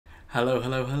Hello,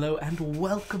 hello, hello, and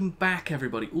welcome back,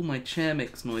 everybody. Oh, my chair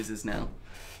makes noises now.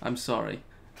 I'm sorry.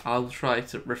 I'll try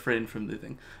to refrain from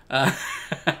moving.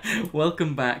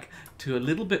 Welcome back to a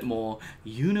little bit more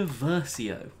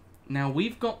UniversIO. Now,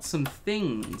 we've got some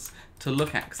things to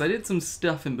look at, because I did some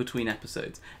stuff in between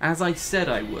episodes, as I said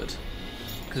I would,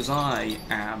 because I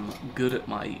am good at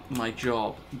my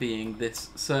job being this.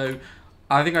 So,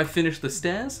 I think I finished the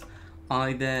stairs.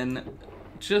 I then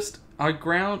just... I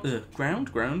ground. I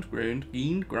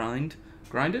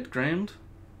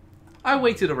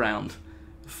waited around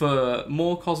for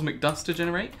more cosmic dust to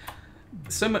generate,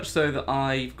 so much so that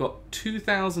I've got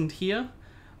 2,000 here.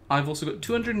 I've also got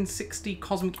 260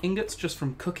 cosmic ingots just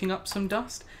from cooking up some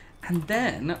dust, and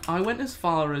then I went as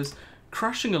far as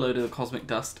crushing a load of the cosmic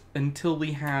dust until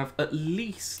we have at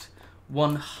least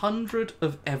 100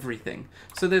 of everything.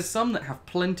 So there's some that have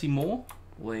plenty more.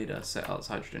 Wait a sec. Oh, it's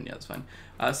hydrogen. Yeah, that's fine.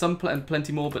 Some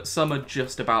plenty more, but some are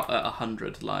just about at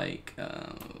 100. Like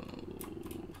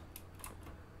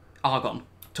argon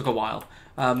took a while.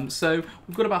 So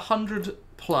we've got about 100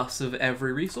 plus of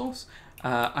every resource.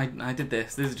 I did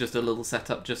this. This is just a little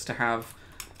setup just to have.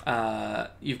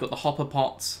 You've got the hopper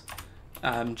pots.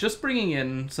 Just bringing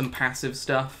in some passive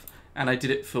stuff, and I did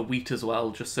it for wheat as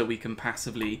well, just so we can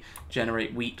passively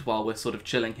generate wheat while we're sort of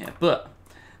chilling here. But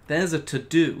there's a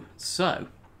to-do. So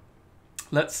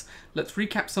let's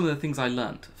recap some of the things I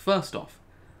learnt. First off,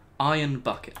 iron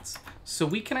buckets. So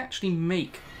we can actually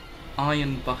make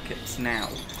iron buckets now,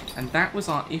 and that was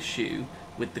our issue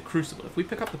with the crucible. If we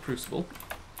pick up the crucible,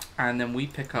 and then we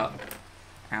pick up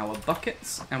our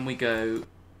buckets, and we go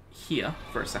here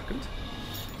for a second.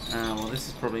 Well, this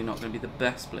is probably not going to be the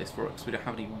best place for it, because we don't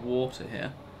have any water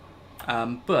here.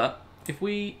 But if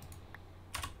we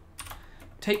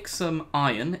take some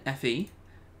iron, Fe,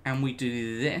 and we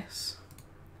do this,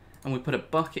 and we put a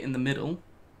bucket in the middle,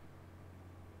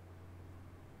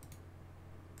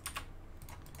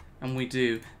 and we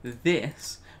do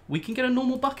this, we can get a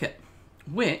normal bucket,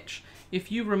 which,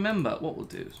 if you remember, what we'll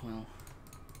do as well,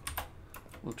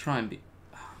 we'll try and be...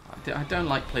 I don't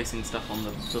like placing stuff on the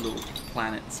little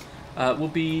planets. We'll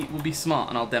be smart,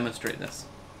 and I'll demonstrate this.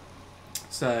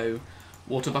 So,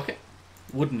 water bucket,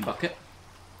 wooden bucket,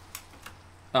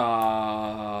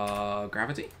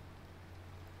 gravity.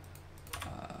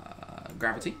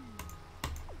 Gravity.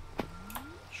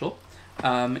 Sure.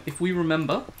 If we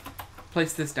remember,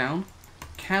 place this down.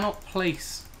 Cannot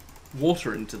place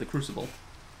water into the crucible.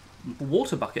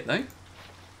 Water bucket, though,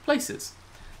 places.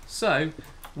 So,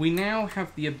 we now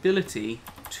have the ability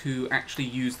to actually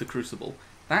use the crucible.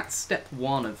 That's step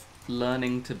one of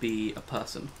learning to be a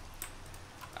person.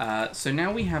 So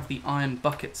now we have the iron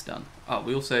buckets done. Oh,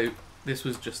 we also... This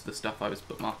was just the stuff I was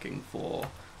bookmarking for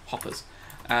hoppers.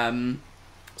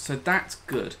 So that's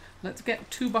good. Let's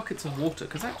get 2 buckets of water,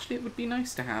 because actually it would be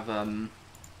nice to have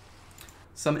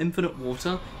some infinite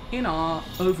water in our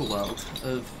overworld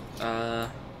of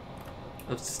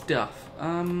stuff.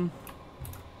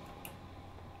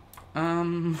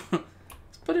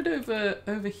 Let's put it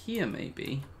over here,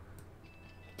 maybe.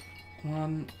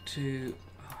 1, 2...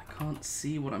 Oh, I can't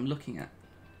see what I'm looking at.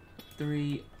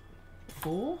 3,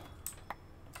 4...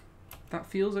 That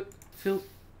feels...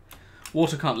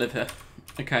 Water can't live here.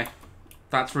 Okay.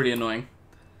 That's really annoying.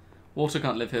 Water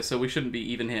can't live here, so we shouldn't be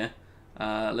even here.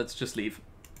 Let's just leave.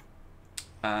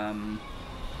 And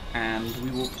we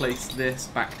will place this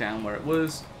back down where it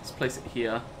was. Let's place it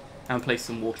here. And place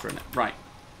some water in it. Right.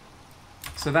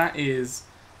 So that is...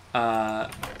 Don't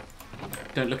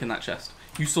look in that chest.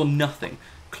 You saw nothing.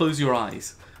 Close your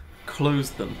eyes.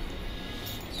 Close them.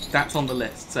 That's on the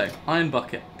list. So, iron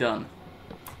bucket, done.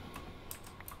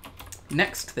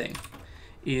 Next thing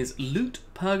is loot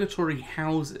purgatory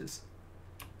houses.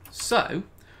 So,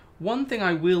 one thing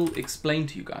I will explain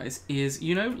to you guys is,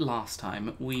 you know, last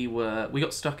time we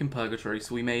got stuck in purgatory,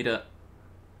 so we made a...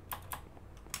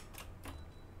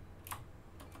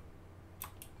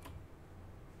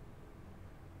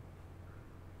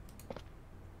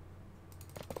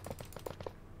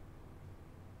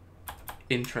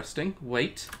 Interesting.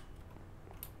 Wait.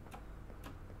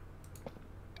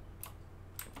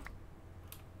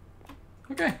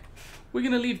 Okay, we're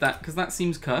going to leave that because that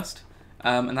seems cursed,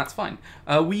 and that's fine.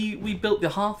 We built the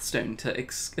Hearthstone to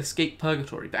escape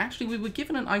purgatory, but actually we were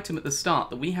given an item at the start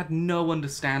that we had no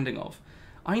understanding of.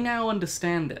 I now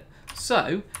understand it.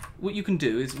 So, what you can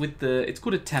do is with the... It's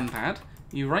called a tempad.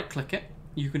 You right-click it.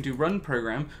 You can do run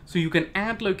program, so you can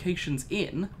add locations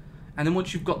in, and then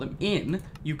once you've got them in,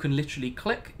 you can literally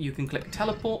click. You can click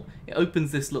teleport. It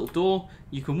opens this little door.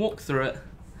 You can walk through it,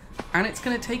 and it's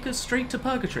going to take us straight to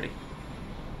purgatory,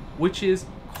 which is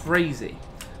crazy.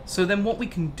 So then what we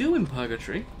can do in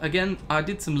Purgatory, again, I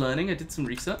did some learning, I did some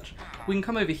research. We can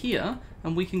come over here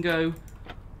and we can go,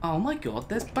 oh my god,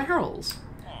 there's barrels.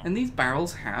 And these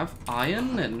barrels have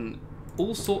iron and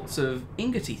all sorts of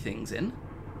ingoty things in.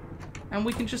 And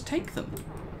we can just take them,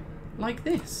 like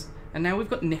this. And now we've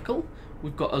got nickel,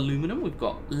 we've got aluminum, we've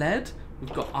got lead,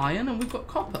 we've got iron, and we've got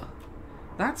copper.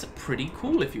 That's pretty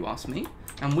cool if you ask me.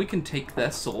 And we can take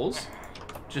their saws,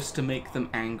 just to make them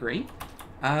angry.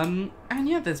 And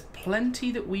yeah, there's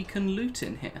plenty that we can loot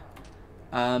in here.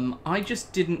 I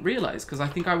just didn't realise, because I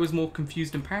think I was more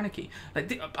confused and panicky.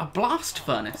 Like, a blast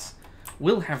furnace,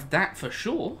 we'll have that for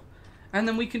sure. And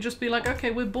then we can just be like, okay,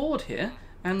 we're bored here,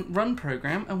 and run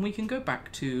program, and we can go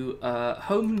back to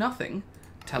home nothing,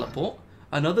 teleport,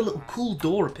 another little cool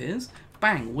door appears,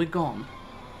 bang, we're gone.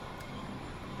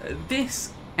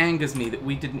 This angers me that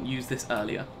we didn't use this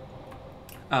earlier.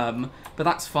 But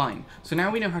that's fine. So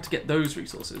now we know how to get those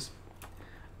resources.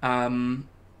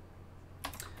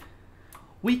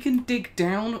 We can dig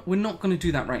down. We're not going to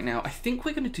do that right now. I think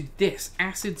we're going to do this,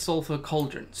 acid sulfur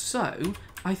cauldron. So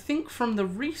I think from the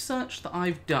research that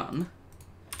I've done,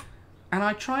 and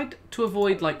I tried to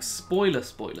avoid like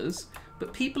spoilers,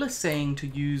 but people are saying to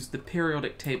use the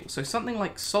periodic table. So something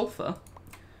like sulfur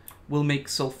will make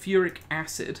sulfuric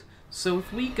acid. So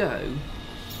if we go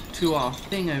to our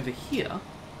thing over here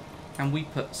and we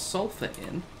put sulfur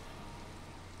in,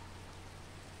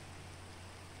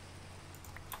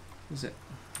 was it?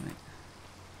 Wait.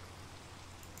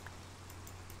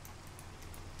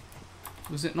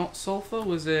 Was it not sulfur?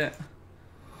 Was it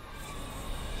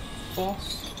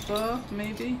phosphor,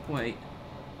 maybe? Wait.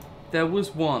 There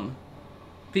was one.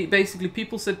 Basically,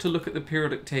 people said to look at the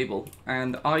periodic table,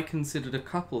 and I considered a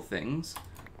couple things.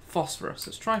 Phosphorus.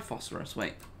 Let's try phosphorus.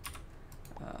 Wait.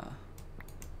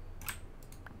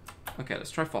 Okay,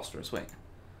 let's try phosphorus. Wait.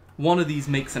 One of these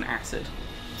makes an acid.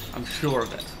 I'm sure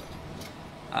of it.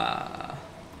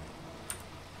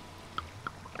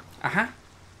 Aha.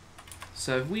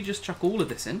 So if we just chuck all of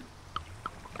this in.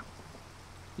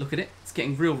 Look at it. It's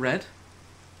getting real red.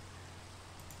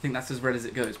 I think that's as red as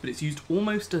it goes. But it's used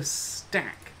almost a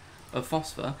stack of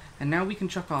phosphor. And now we can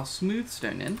chuck our smooth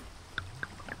stone in.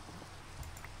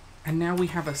 And now we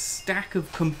have a stack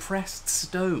of compressed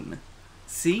stone.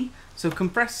 See? So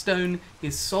compressed stone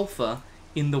is sulfur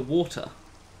in the water.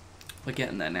 We're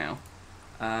getting there now.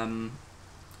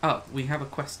 Oh, we have a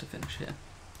quest to finish here.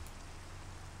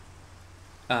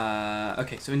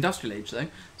 Okay, so industrial age though.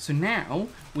 So now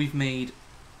we've made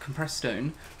compressed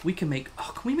stone. We can make...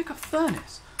 Oh, can we make a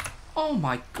furnace? Oh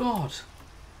my god.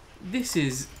 This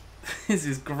is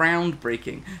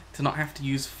groundbreaking to not have to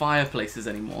use fireplaces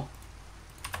anymore.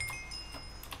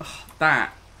 Oh,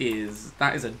 that is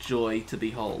a joy to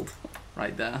behold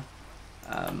right there.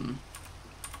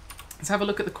 Let's have a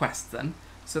look at the quests then.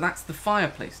 So that's the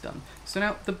fireplace done. So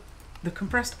now the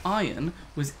compressed iron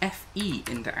was Fe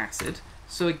into acid.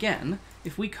 So again,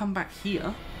 if we come back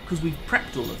here, because we've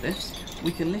prepped all of this,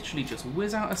 we can literally just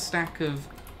whiz out a stack of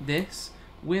this,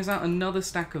 whiz out another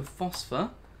stack of phosphor.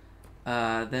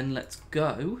 Then let's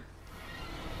go.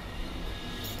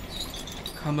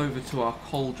 Come over to our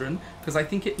cauldron, because I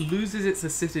think it loses its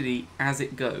acidity as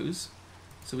it goes.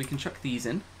 So we can chuck these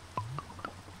in.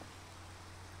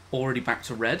 Already back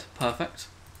to red, perfect.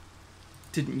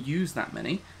 Didn't use that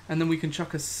many. And then we can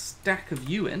chuck a stack of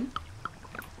U in.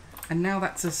 And now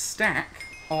that's a stack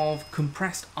of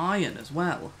compressed iron as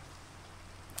well.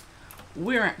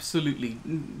 We're absolutely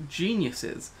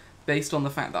geniuses, based on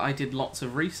the fact that I did lots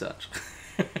of research.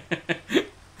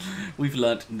 We've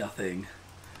learnt nothing.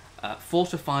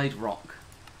 Fortified rock.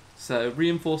 So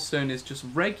reinforced stone is just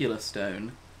regular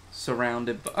stone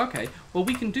surrounded, but okay, well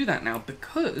we can do that now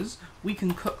because we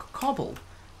can cook cobble.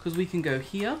 Because we can go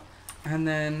here, and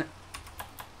then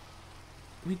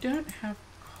we don't have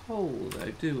coal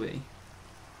though, do we?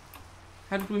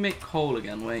 How did we make coal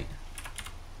again? Wait.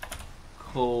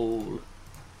 Coal.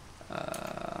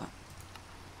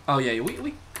 Oh yeah,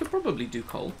 we could probably do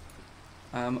coal.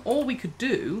 Or we could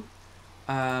do,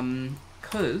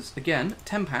 because, again,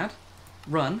 tempad,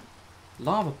 run,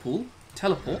 lava pool,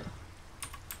 teleport.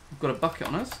 We've got a bucket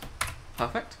on us.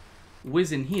 Perfect.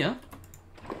 Whiz in here.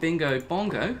 Bingo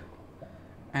bongo.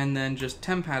 And then just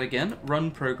tempad again,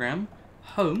 run program,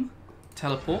 home,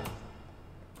 teleport.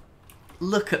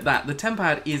 Look at that. The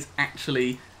tempad is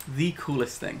actually the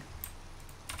coolest thing.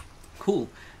 Cool.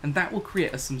 And that will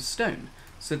create us some stone.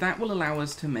 So that will allow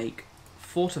us to make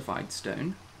fortified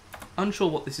stone. Unsure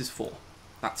what this is for.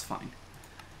 That's fine.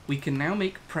 We can now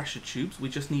make pressure tubes. We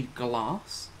just need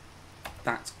glass.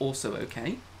 That's also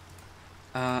okay.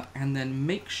 And then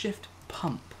makeshift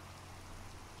pump.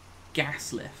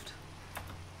 Gas lift.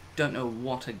 don't know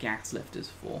what a gas lift is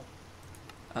for.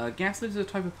 Gas lift is a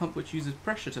type of pump which uses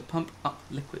pressure to pump up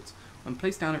liquids. When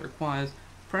placed down, it requires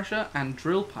pressure and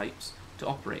drill pipes to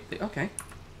operate. Okay,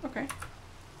 okay.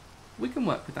 We can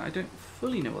work with that. I don't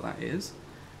fully know what that is,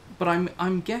 but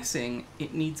I'm guessing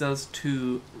it needs us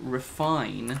to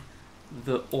refine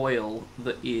the oil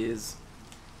that is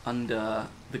under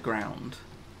the ground.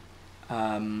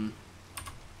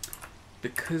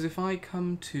 Because if I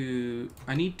come to...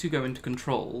 I need to go into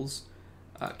controls,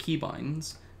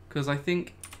 keybinds, because I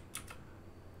think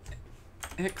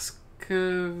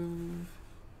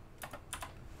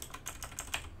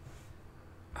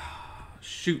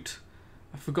shoot,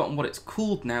 I've forgotten what it's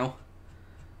called now.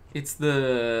 It's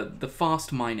the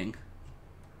fast mining.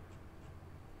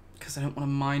 Because I don't want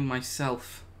to mine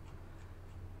myself.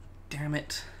 Damn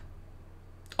it.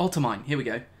 Ultimine, here we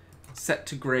go. Set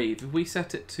to grave. If we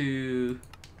set it to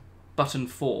button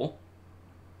 4,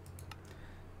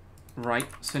 right,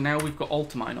 so now we've got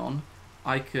Ultimine on,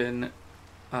 I can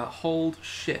hold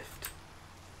shift,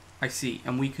 I see,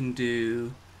 and we can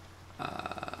do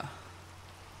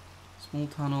small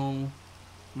tunnel,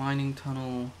 mining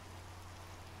tunnel.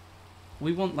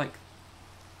 We want like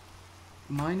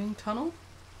mining tunnel?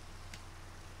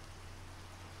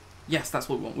 Yes, that's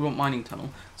what we want. We want mining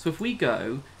tunnel. So if we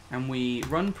go and we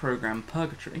run program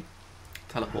purgatory,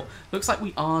 teleport. Looks like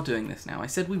we are doing this now. I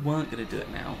said we weren't going to do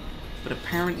it now, but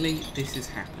apparently this is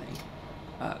happening.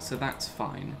 So that's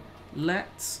fine.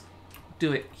 Let's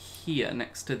do it here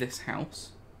next to this house.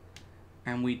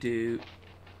 And we do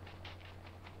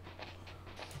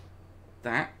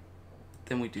that.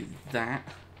 Then we do that.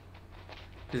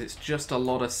 Because it's just a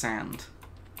lot of sand.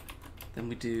 Then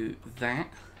we do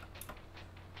that.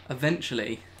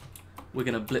 Eventually, we're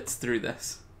going to blitz through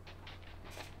this.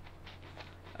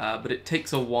 But it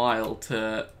takes a while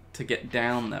to get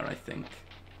down there, I think.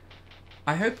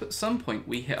 I hope at some point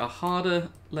we hit a harder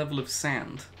level of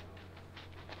sand.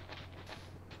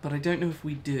 But I don't know if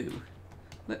we do.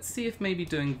 Let's see if maybe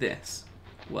doing this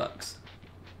works.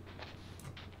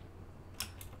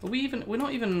 We're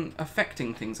not even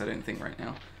affecting things, I don't think, right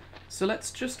now. So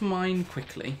let's just mine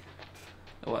quickly.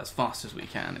 Well, as fast as we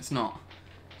can. It's not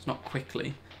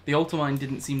quickly. The Ultimine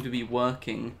didn't seem to be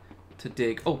working to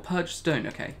dig. Oh, purge stone,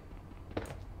 okay.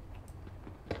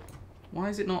 Why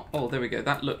is it not? Oh, there we go.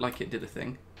 That looked like it did a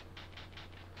thing.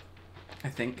 I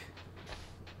think.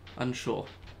 Unsure.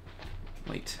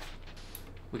 Wait.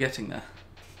 We're getting there.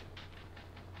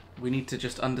 We need to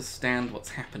just understand what's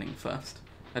happening first.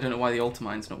 I don't know why the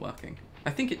Ultimine's not working. I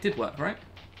think it did work, right?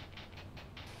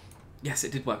 Yes,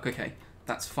 it did work. Okay,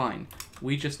 that's fine.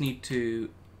 We just need to...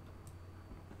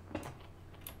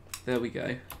 There we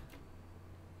go.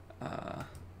 I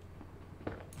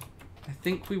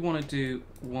think we want to do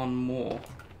one more.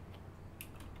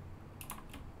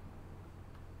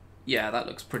 Yeah, that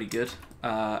looks pretty good.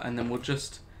 And then we'll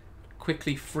just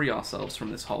quickly free ourselves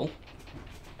from this hole.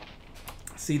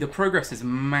 See, the progress is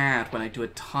mad when I do a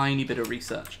tiny bit of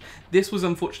research. This was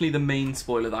unfortunately the main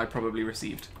spoiler that I probably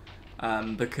received.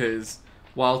 Because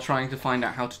while trying to find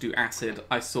out how to do acid,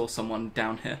 I saw someone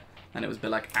down here. And it was a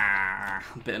bit like, a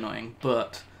bit annoying.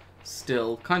 But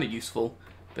still kind of useful.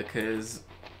 Because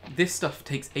this stuff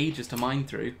takes ages to mine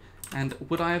through. And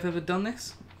would I have ever done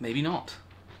this? Maybe not.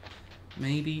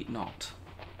 Maybe not.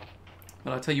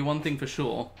 But I'll tell you one thing for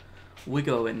sure. We're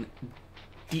going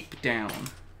deep down.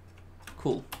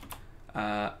 Cool.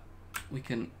 We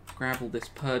can grab all this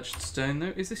purged stone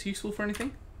though. Is this useful for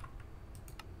anything?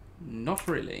 Not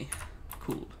really.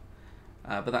 Cool.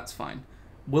 But that's fine.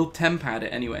 We'll tempad it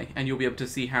anyway, and you'll be able to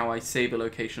see how I save a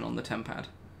location on the tempad.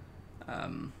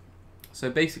 So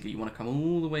basically you want to come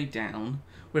all the way down.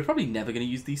 We're probably never going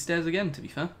to use these stairs again, to be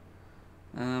fair.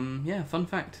 Yeah, fun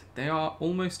fact. They are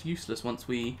almost useless once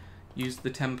we use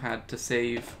the tempad to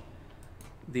save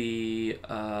the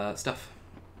stuff.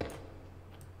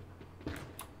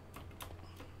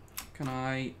 Can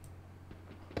I...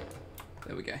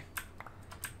 There we go.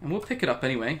 And we'll pick it up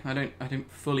anyway. I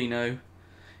don't fully know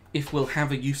if we'll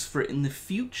have a use for it in the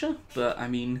future, but I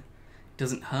mean, it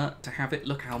doesn't hurt to have it.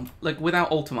 Look how, like,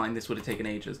 without Ultimine this would have taken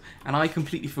ages. And I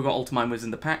completely forgot Ultimine was in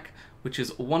the pack, which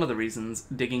is one of the reasons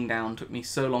digging down took me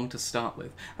so long to start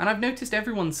with. And I've noticed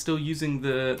everyone's still using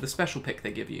the special pick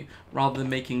they give you, rather than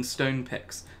making stone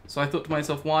picks. So I thought to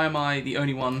myself, why am I the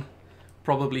only one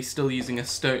probably still using a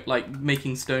stone, like,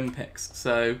 making stone picks?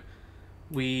 So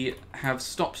we have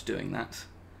stopped doing that.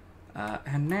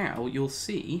 And now you'll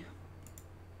see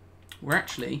we're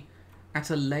actually at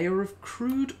a layer of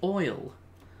crude oil.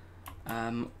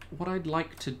 What I'd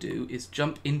like to do is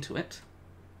jump into it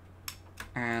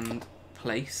and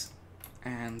place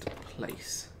and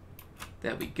place.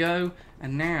 There we go.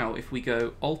 And now if we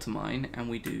go Alt-Mine and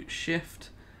we do Shift,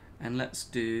 and let's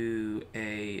do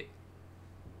a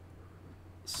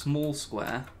small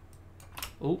square.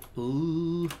 Oh,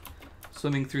 ooh.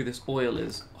 Swimming through this oil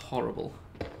is horrible.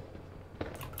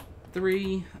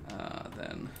 3,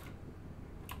 then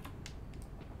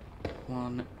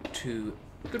 1, 2,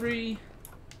 3.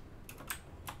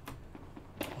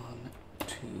 1,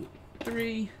 2,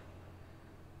 3.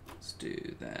 Let's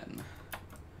do then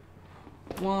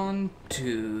 1,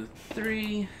 2,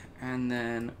 3, and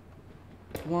then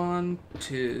 1,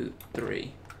 2,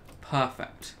 3.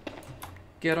 Perfect.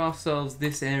 Get ourselves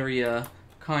this area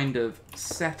kind of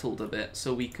settled a bit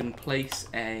so we can place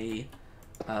a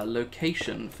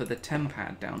location for the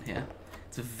tempad down here.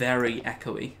 It's very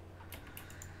echoey.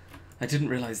 I didn't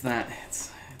realize that.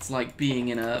 It's like being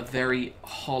in a very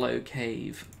hollow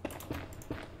cave.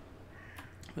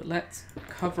 But let's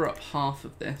cover up half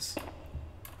of this.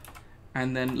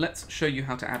 And then let's show you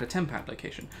how to add a tempad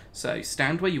location. So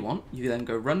stand where you want, you then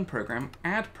go run program,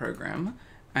 add program,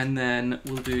 and then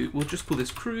we'll just call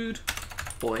this crude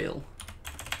oil.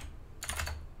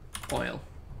 Oil.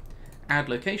 Add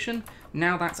location.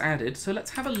 Now that's added, so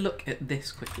let's have a look at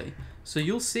this quickly. So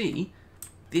you'll see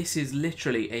this is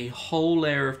literally a whole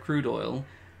layer of crude oil,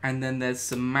 and then there's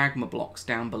some magma blocks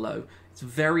down below. It's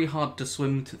very hard to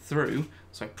swim through,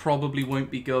 so I probably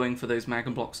won't be going for those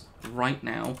magma blocks right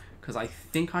now, because I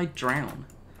think I'd drown.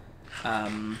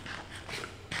 But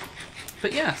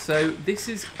yeah, so this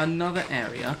is another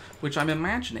area which I'm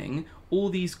imagining all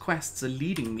these quests are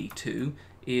leading me to,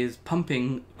 is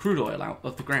pumping crude oil out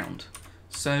of the ground.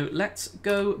 So let's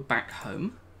go back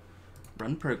home,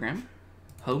 run program,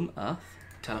 home Earth,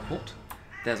 teleport.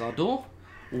 There's our door,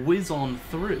 whiz on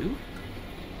through.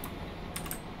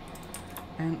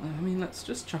 And I mean, let's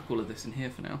just chuck all of this in here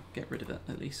for now, get rid of it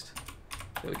at least.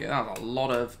 There we go, that's a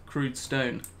lot of crude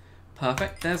stone.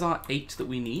 Perfect, there's our 8 that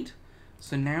we need.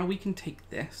 So now we can take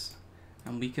this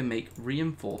and we can make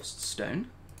reinforced stone,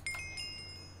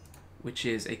 which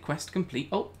is a quest complete.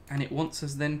 Oh, and it wants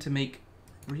us then to make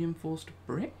reinforced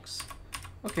bricks.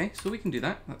 Okay, so we can do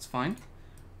that, that's fine.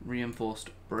 Reinforced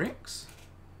bricks.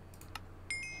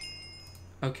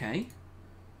 Okay,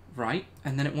 right,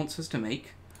 and then it wants us to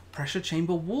make pressure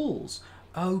chamber walls.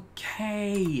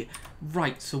 Okay,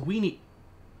 right, so we need...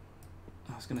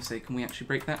 I was going to say, can we actually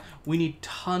break that? We need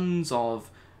tons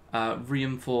of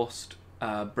reinforced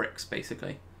bricks,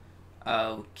 basically.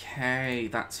 Okay,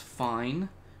 that's fine.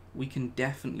 We can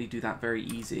definitely do that very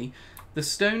easy. The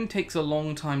stone takes a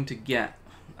long time to get.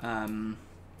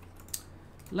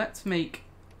 Let's make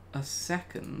a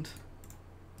second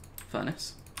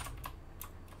furnace.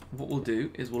 What we'll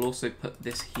do is we'll also put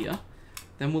this here.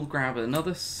 Then we'll grab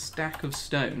another stack of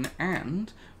stone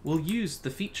and we'll use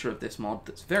the feature of this mod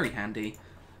that's very handy,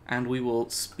 and we will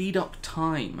speed up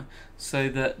time so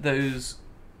that those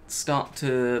start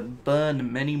to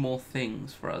burn many more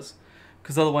things for us.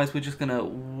 Because otherwise we're just going to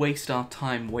waste our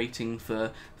time waiting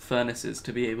for furnaces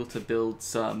to be able to build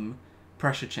some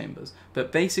pressure chambers.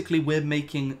 But basically we're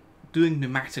doing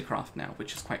pneumaticraft now,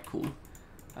 which is quite cool.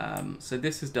 So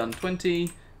this has done 20,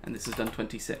 and this has done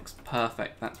 26.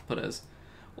 Perfect, that's put us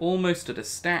almost at a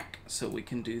stack, so we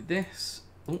can do this.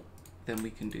 Oh, then we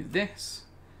can do this.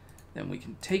 Then we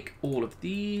can take all of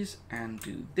these and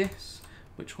do this,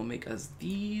 which will make us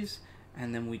these.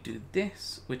 And then we do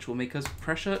this, which will make us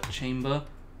pressure chamber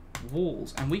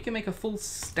walls. And we can make a full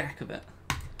stack of it.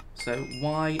 So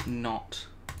why not?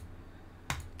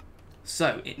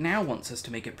 So it now wants us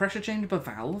to make a pressure chamber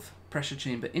valve, pressure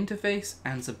chamber interface,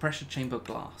 and some pressure chamber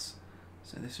glass.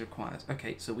 So this requires...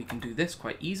 Okay, so we can do this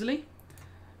quite easily.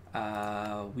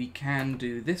 We can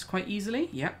do this quite easily.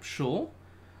 Yep, sure.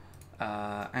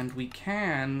 And we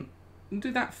can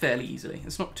do that fairly easily.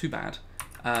 It's not too bad.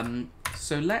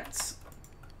 So let's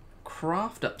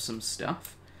craft up some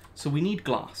stuff. So we need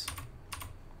glass.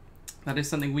 That is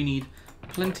something we need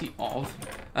plenty of.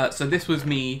 So this was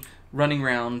me running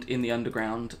around in the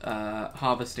underground,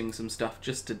 harvesting some stuff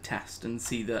just to test and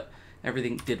see that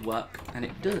everything did work, and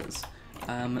it does.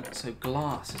 So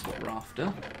glass is what we're after.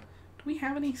 Do we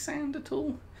have any sand at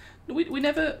all? We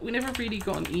never really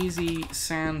got an easy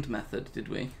sand method, did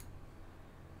we?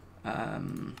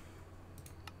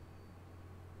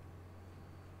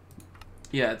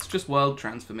 Yeah, it's just world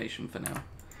transformation for now,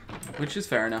 which is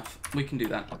fair enough. We can do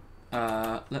that.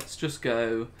 Let's just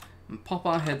go and pop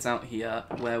our heads out here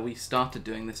where we started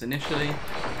doing this initially,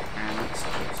 and let's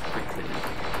just quickly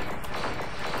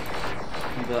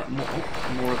convert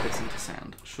more of this into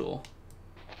sand. Sure.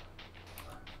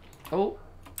 Oh,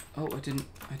 I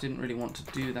didn't really want to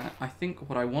do that. I think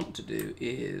what I want to do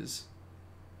is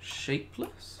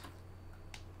shapeless.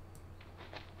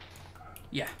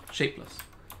 Yeah, shapeless.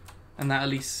 And that at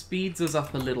least speeds us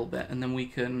up a little bit, and then we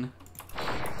can...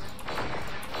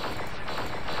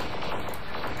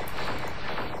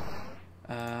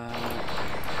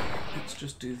 let's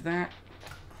just do that.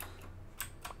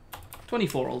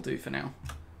 24 will do for now.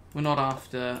 We're not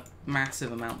after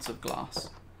massive amounts of glass.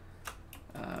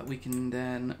 We can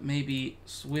then maybe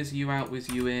whiz you out, whiz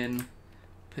you in,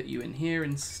 put you in here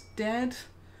instead,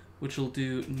 which will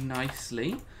do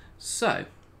nicely. So,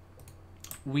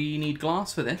 we need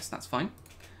glass for this, that's fine.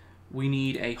 We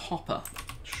need a hopper,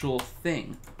 sure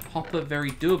thing. Hopper,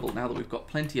 very doable now that we've got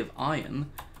plenty of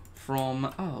iron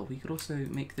from... Oh, we could also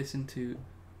make this into...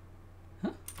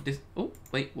 Huh? Oh,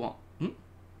 wait, what?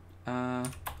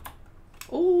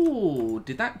 Oh,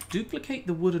 did that duplicate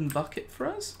the wooden bucket for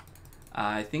us?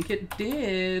 I think it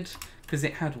did, because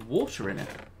it had water in it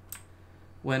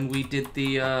when we did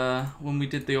the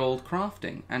old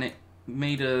crafting, and it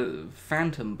made a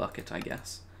phantom bucket, I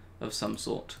guess, of some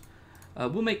sort.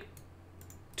 We'll make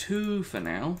 2 for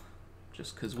now,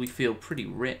 just because we feel pretty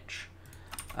rich,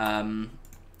 and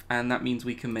that means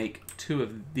we can make 2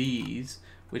 of these,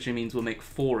 which means we'll make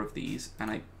 4 of these,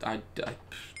 and I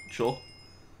sure.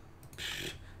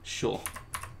 Sure.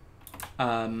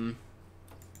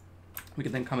 We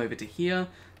can then come over to here.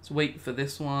 Let's wait for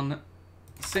this one.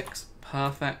 6,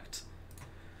 perfect.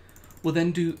 We'll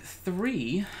then do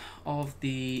 3 of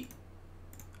the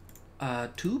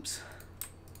tubes.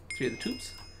 3 of the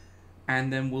tubes.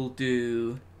 And then we'll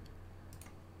do,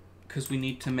 because we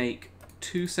need to make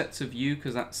 2 sets of you,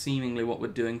 because that's seemingly what we're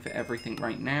doing for everything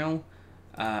right now.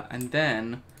 And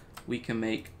then we can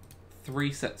make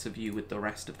 3 sets of you with the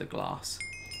rest of the glass.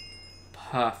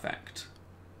 Perfect.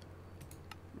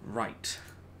 Right.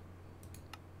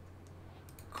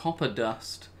 Copper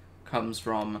dust comes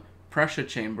from pressure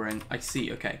chambering. I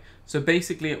see, okay. So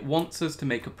basically it wants us to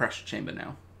make a pressure chamber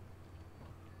now.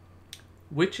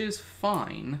 Which is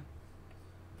fine.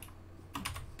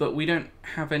 But we don't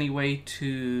have any way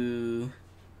to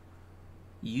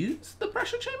use the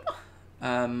pressure chamber.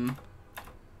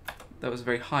 That was a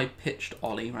very high-pitched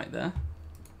ollie right there.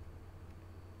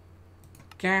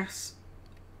 Gas,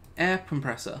 air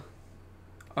compressor.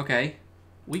 Okay,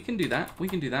 we can do that. We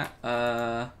can do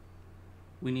that.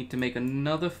 We need to make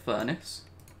another furnace.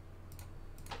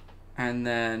 And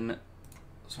then...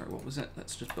 Sorry, what was it?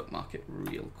 Let's just bookmark it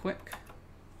real quick.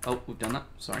 Oh, we've done that.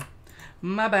 Sorry.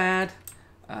 My bad.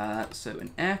 So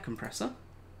an air compressor.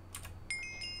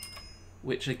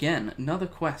 Which, again, another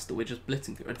quest that we're just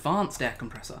blitzing through. Advanced air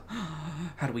compressor.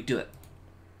 How do we do it?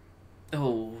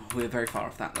 Oh, we're very far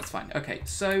off that. That's fine. Okay,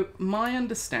 so my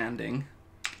understanding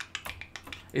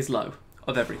is low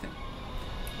of everything.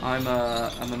 I'm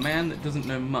a man that doesn't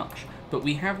know much. But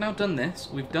we have now done this,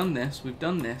 we've done this, we've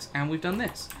done this, and we've done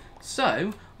this.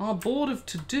 So, our board of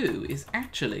to-do is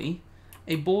actually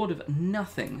a board of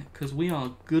nothing, because we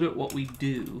are good at what we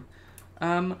do.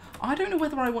 I don't know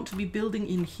whether I want to be building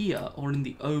in here or in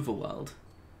the overworld.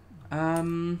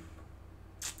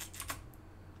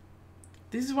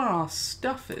 This is where our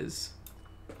stuff is.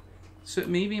 So it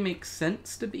maybe makes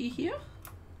sense to be here?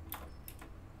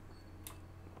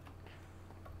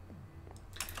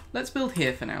 Let's build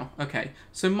here for now. Okay,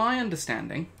 so my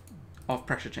understanding of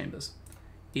pressure chambers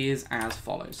is as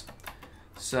follows.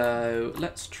 So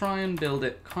let's try and build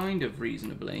it kind of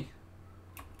reasonably.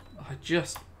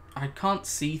 I can't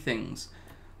see things,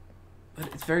 but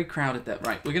it's very crowded there.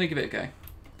 Right, we're going to give it a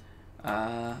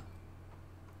go.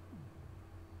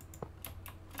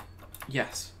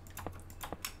 Yes.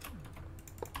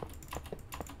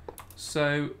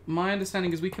 So my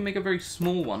understanding is we can make a very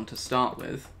small one to start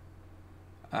with.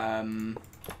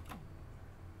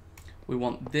 We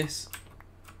want this.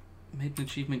 Made an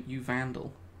achievement, you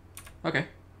vandal. Okay.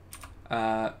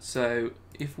 So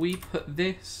if we put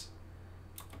this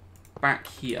back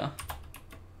here.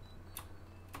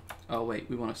 Oh wait,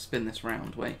 we want to spin this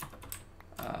round. Wait.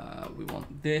 We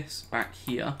want this back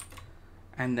here.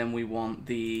 And then we want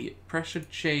the pressure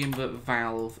chamber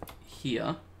valve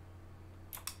here.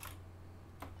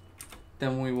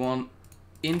 Then we want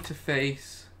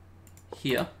interface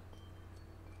here.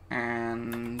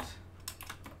 And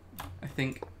I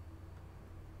think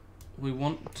we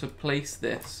want to place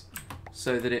this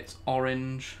so that it's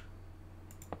orange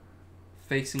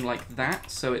facing like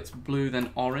that, so it's blue then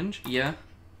orange. Yeah,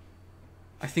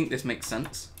 I think this makes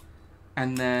sense.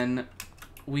 And then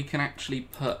we can actually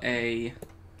put a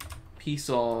piece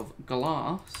of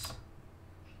glass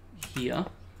here,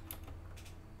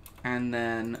 and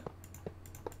then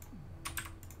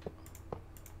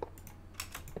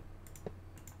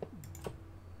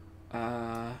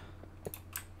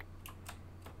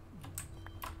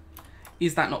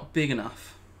is that not big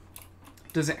enough?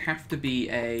 Does it have to be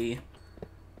a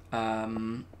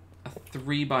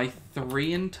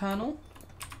 3x3 internal?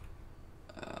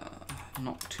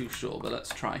 Not too sure, but let's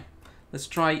try. Let's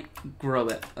try grow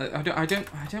it. I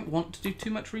don't want to do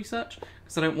too much research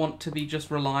because I don't want to be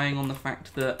just relying on the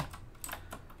fact that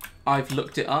I've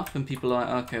looked it up and people are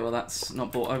like, okay, well that's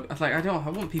not bought.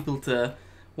 I want people to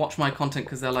watch my content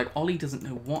because they're like, Ollie doesn't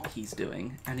know what he's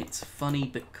doing, and it's funny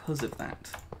because of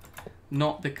that.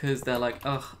 Not because they're like,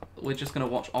 ugh, we're just gonna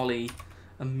watch Ollie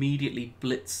immediately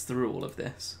blitz through all of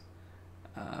this.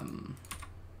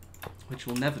 Which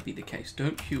will never be the case,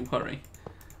 don't you worry.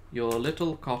 Your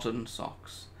little cotton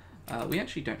socks. We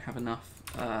actually don't have enough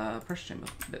pressure chamber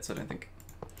bits, I don't think.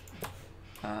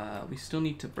 We still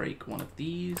need to break one of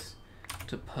these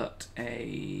to put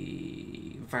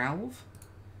a valve.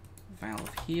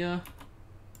 Valve here.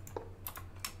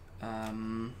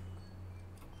 And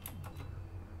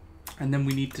then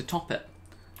we need to top it.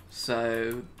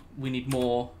 So we need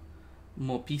more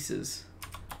pieces.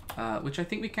 Which I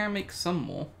think we can make some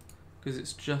more. Because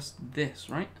it's just this,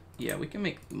 right? Yeah, we can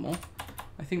make more.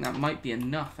 I think that might be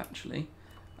enough, actually.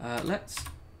 Let's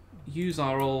use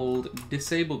our old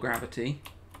disable gravity.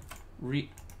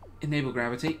 Enable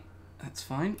gravity. That's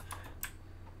fine.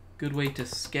 Good way to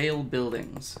scale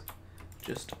buildings.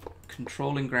 Just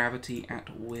controlling gravity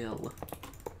at will.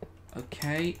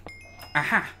 Okay.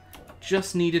 Aha!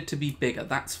 Just needed to be bigger.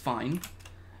 That's fine.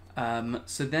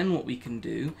 So then what we can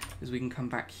do is we can come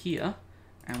back here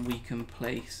and we can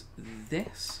place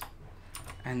this.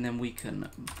 And then we can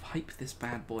pipe this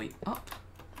bad boy up.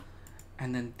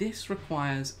 And then this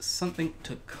requires something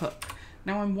to cook.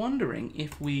 Now I'm wondering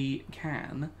if we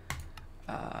can...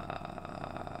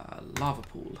 lava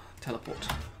pool. Teleport.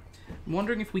 I'm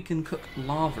wondering if we can cook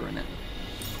lava in it.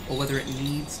 Or whether it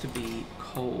needs to be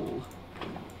coal.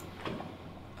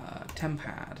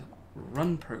 Tempad.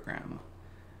 Run program.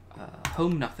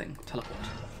 Home nothing. Teleport.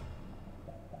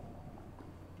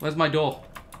 Where's my door?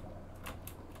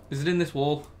 Is it in this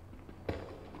wall?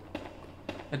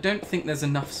 I don't think there's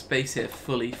enough space here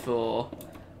fully for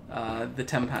the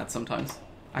Tempad sometimes.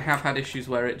 I have had issues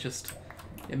where it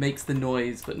makes the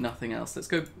noise but nothing else. Let's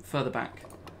go further back.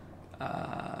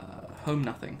 Home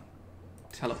nothing.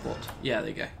 Teleport. Yeah, there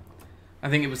you go. I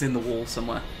think it was in the wall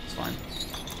somewhere. It's fine.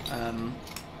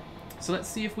 So let's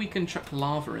see if we can chuck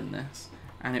lava in this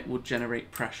and it will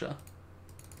generate pressure.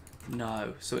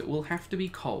 No. So it will have to be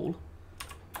coal.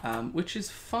 Which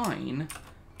is fine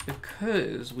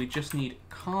because we just need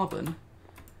carbon.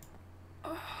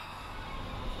 I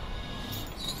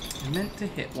meant to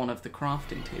hit one of the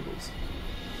crafting tables.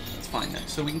 It's fine though.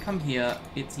 So we can come here,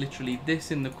 it's literally this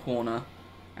in the corner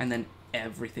and then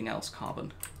everything else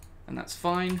carbon. And that's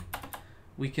fine.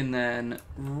 We can then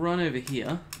run over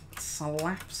here,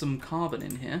 slap some carbon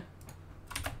in here,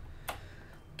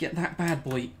 get that bad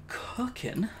boy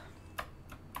cooking.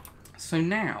 So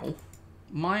now...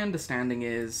 my understanding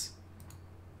is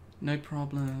no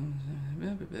problem.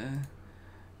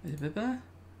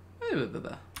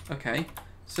 Okay,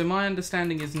 so my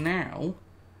understanding is now,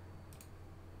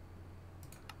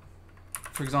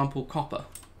 for example, copper,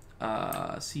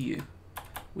 Cu.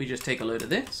 We just take a load of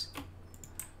this,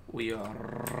 we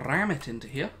ram it into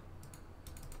here.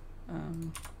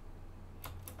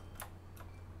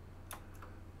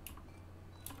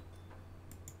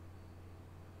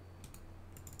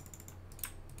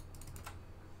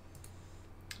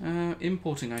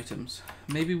 Importing items.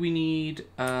 Maybe we need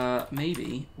a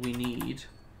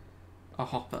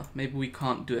hopper. Maybe we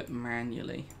can't do it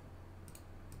manually.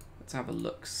 Let's have a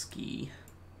look. Ski.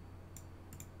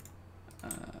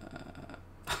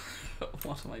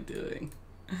 What am I doing?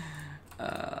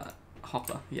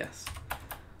 Hopper. Yes.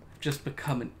 I've just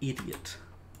become an idiot.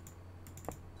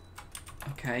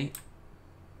 Okay.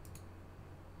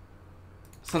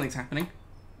 Something's happening.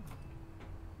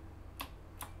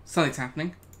 Something's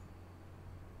happening.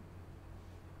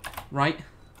 Right.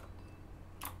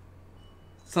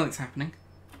 Something's happening.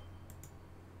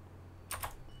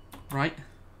 Right.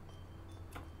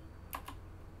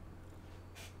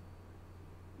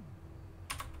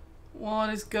 What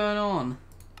is going on?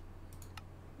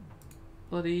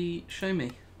 Bloody show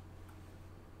me.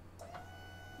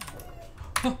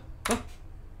 Oh, oh.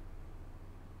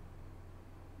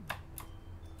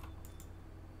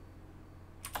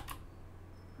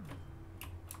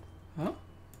 Huh?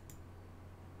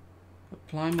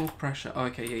 Apply more pressure. Oh,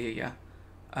 okay, yeah.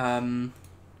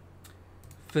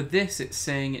 For this, it's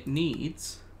saying it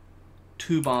needs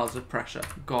 2 bars of pressure.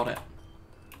 Got it.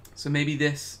 So maybe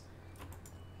this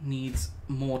needs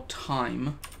more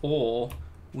time, or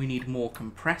we need more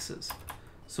compressors.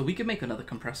 So we could make another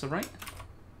compressor, right?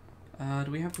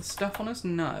 Do we have the stuff on us?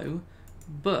 No.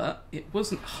 But it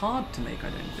wasn't hard to make, I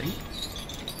don't think.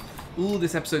 Ooh,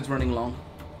 this episode's running long.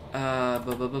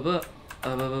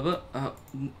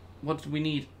 What did we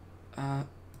need?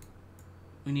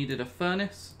 We needed a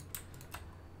furnace.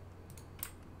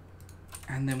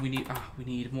 And then we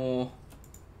need more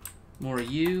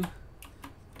of you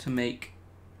to make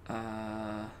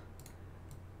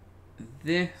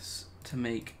this, to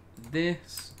make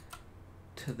this,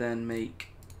 to then make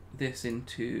this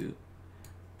into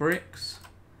bricks,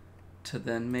 to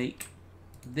then make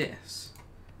this.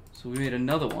 So we made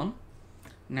another one.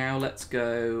 Now let's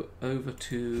go over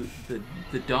to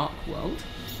the dark world,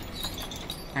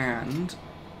 and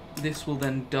this will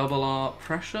then double our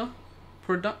pressure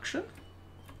production.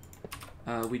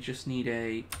 We just need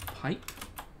a pipe,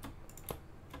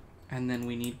 and then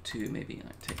we need to maybe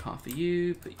like take half of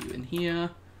you, put you in here,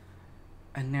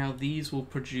 and now these will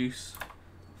produce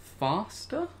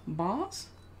faster bars.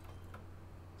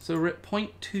 So we're at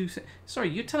 0.2. Sorry,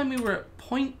 you're telling me we're at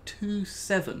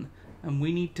 0.27 and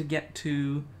we need to get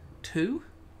to 2?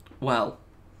 Well,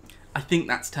 I think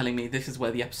that's telling me this is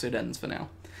where the episode ends for now.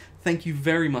 Thank you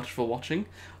very much for watching.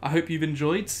 I hope you've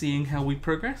enjoyed seeing how we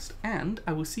progressed, and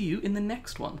I will see you in the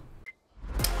next one.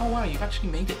 Oh wow, you've actually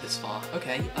made it this far.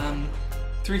 Okay,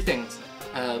 3 things.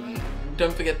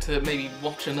 Don't forget to maybe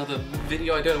watch another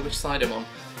video. I don't know which side I'm on.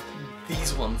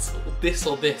 These ones, this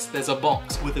or this, there's a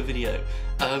box with a video.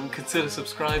 Consider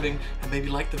subscribing and maybe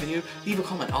like the video. Leave a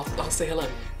comment, I'll say hello.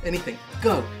 Anything.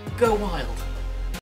 Go wild.